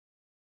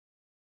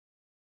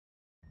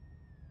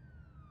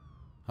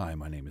Hi,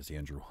 my name is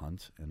Andrew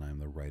Hunt, and I'm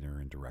the writer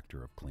and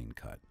director of Clean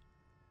Cut.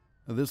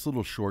 This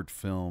little short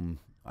film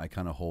I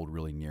kind of hold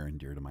really near and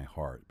dear to my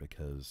heart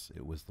because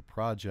it was the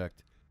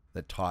project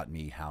that taught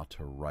me how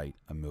to write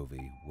a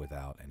movie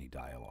without any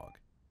dialogue.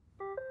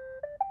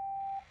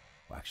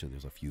 Well, actually,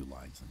 there's a few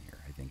lines in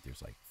here. I think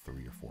there's like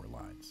 3 or 4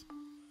 lines.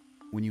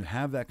 When you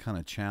have that kind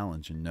of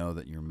challenge and know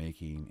that you're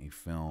making a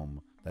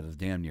film that is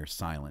damn near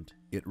silent,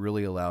 it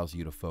really allows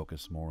you to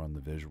focus more on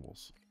the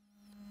visuals.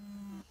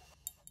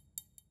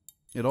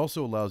 It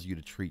also allows you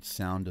to treat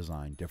sound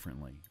design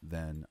differently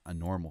than a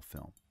normal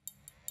film.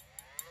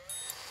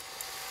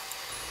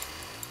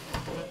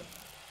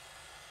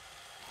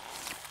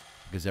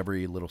 Because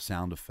every little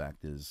sound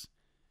effect is,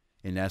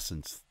 in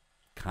essence,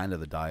 kind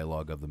of the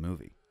dialogue of the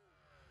movie.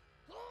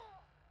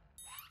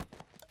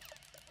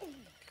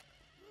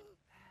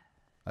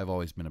 I've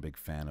always been a big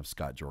fan of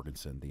Scott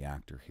Jorgensen, the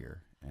actor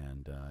here,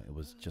 and it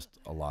was just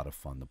a lot of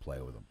fun to play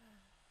with him.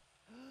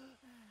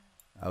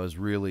 I was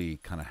really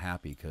kind of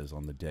happy because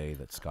on the day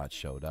that Scott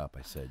showed up,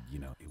 I said, you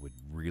know, it would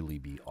really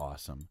be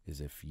awesome is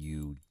if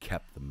you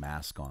kept the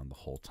mask on the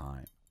whole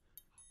time.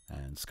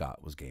 And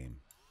Scott was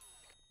game.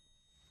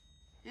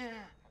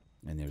 Yeah.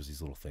 And there's these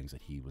little things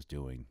that he was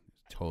doing,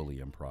 totally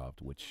improv,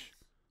 which,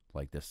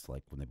 like this,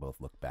 like when they both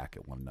look back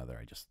at one another,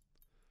 I just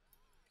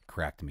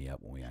cracked me up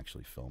when we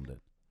actually filmed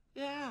it.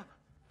 Yeah.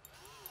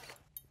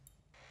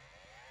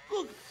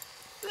 Look.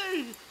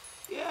 Hey.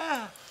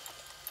 Yeah.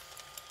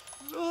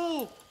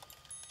 No.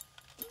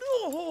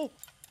 No.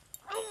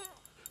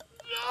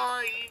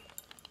 No.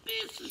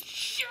 This is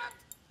shit.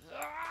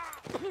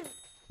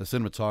 The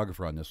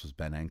cinematographer on this was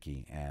Ben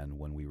Enke, and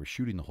when we were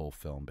shooting the whole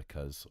film,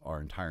 because our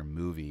entire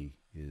movie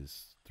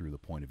is through the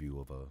point of view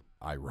of a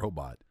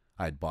iRobot,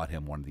 I had bought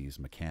him one of these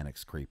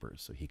mechanics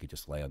creepers so he could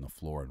just lay on the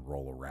floor and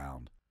roll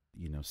around.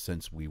 You know,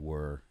 since we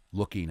were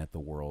looking at the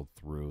world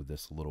through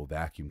this little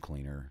vacuum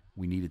cleaner,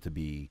 we needed to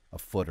be a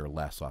foot or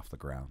less off the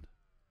ground.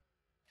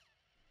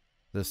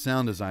 The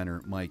sound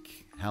designer, Mike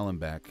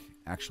Hallenbeck,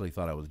 actually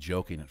thought I was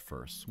joking at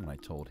first when I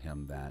told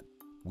him that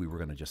we were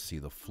going to just see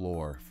the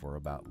floor for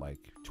about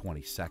like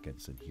 20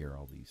 seconds and hear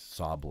all these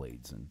saw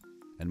blades.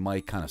 And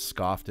Mike kind of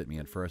scoffed at me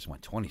at first and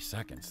went, 20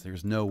 seconds?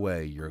 There's no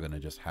way you're going to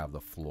just have the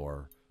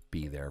floor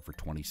be there for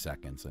 20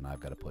 seconds and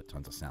I've got to put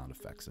tons of sound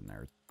effects in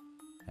there.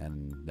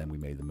 And then we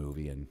made the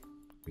movie and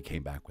we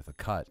came back with a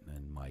cut,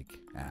 and Mike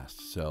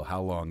asked, so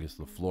how long is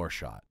the floor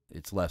shot?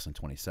 It's less than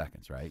 20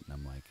 seconds, right? And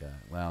I'm like,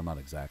 well, not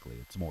exactly.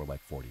 It's more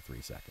like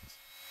 43 seconds.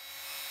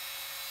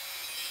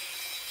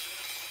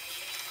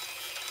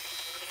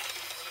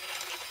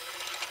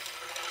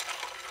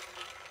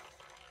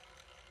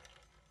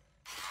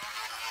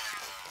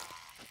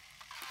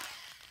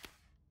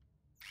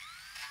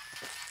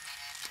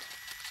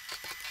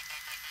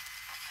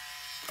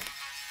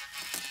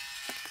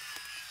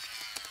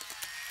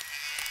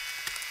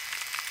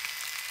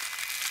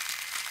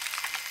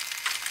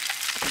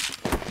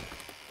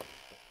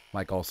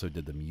 Mike also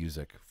did the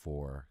music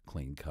for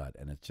Clean Cut,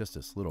 and it's just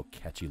this little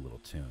catchy little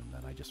tune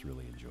that I just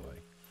really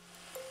enjoy.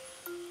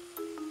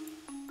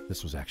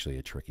 This was actually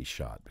a tricky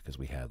shot because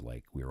we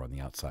were on the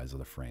outsides of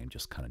the frame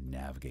just kind of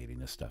navigating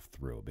this stuff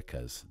through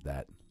because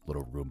that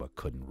little Roomba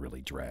couldn't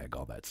really drag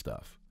all that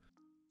stuff.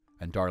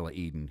 And Darla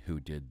Eden, who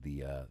did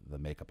the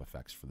makeup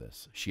effects for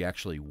this, she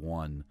actually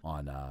won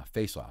on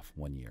Face Off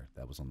one year.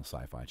 That was on the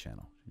Sci-Fi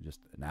Channel.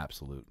 Just an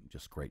absolute,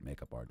 just great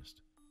makeup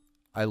artist.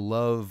 I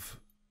love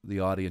the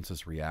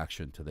audience's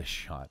reaction to this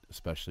shot,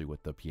 especially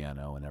with the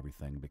piano and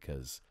everything,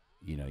 because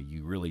you know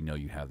you really know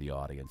you have the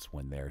audience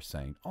when they're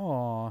saying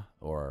 "aw"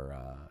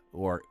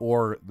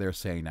 or they're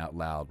saying out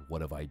loud,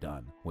 "What have I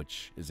done?"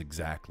 which is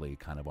exactly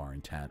kind of our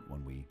intent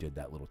when we did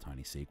that little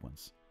tiny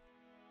sequence.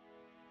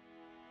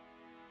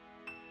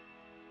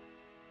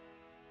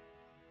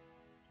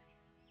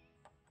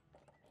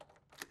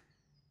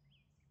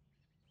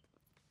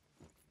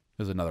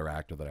 There's another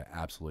actor that I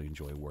absolutely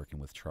enjoy working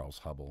with, Charles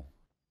Hubble.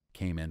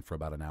 Came in for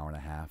about an hour and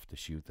a half to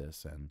shoot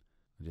this, and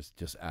I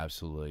just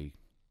absolutely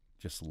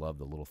just love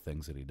the little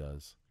things that he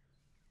does.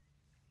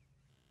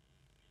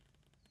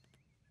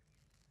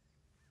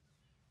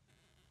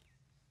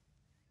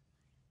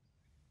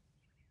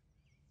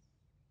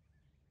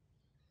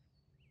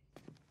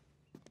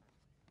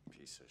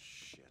 Piece of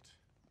shit.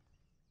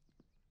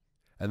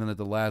 And then at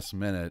the last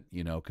minute,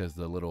 you know, because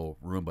the little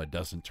Roomba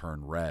doesn't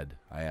turn red,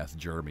 I asked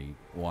Jeremy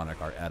Wanek,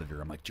 our editor,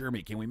 I'm like,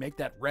 Jeremy, can we make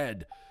that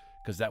red?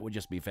 Because that would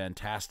just be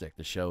fantastic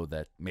to show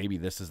that maybe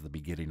this is the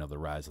beginning of the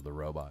rise of the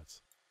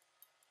robots.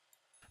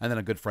 And then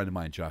a good friend of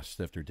mine, Josh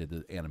Stifter, did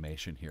the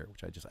animation here,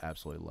 which I just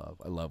absolutely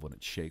love. I love when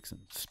it shakes and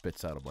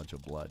spits out a bunch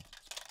of blood.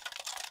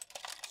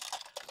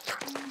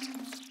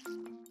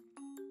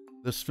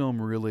 This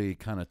film really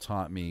kind of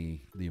taught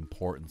me the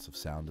importance of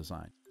sound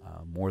design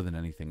more than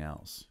anything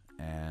else,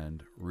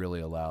 and really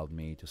allowed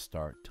me to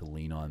start to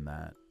lean on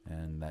that.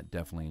 And that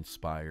definitely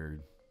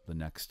inspired the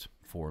next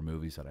 4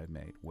 movies that I've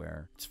made,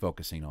 where it's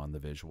focusing on the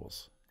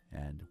visuals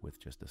and with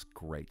just this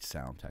great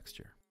sound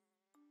texture.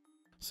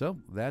 So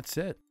that's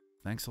it.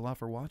 Thanks a lot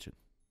for watching.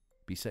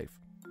 Be safe.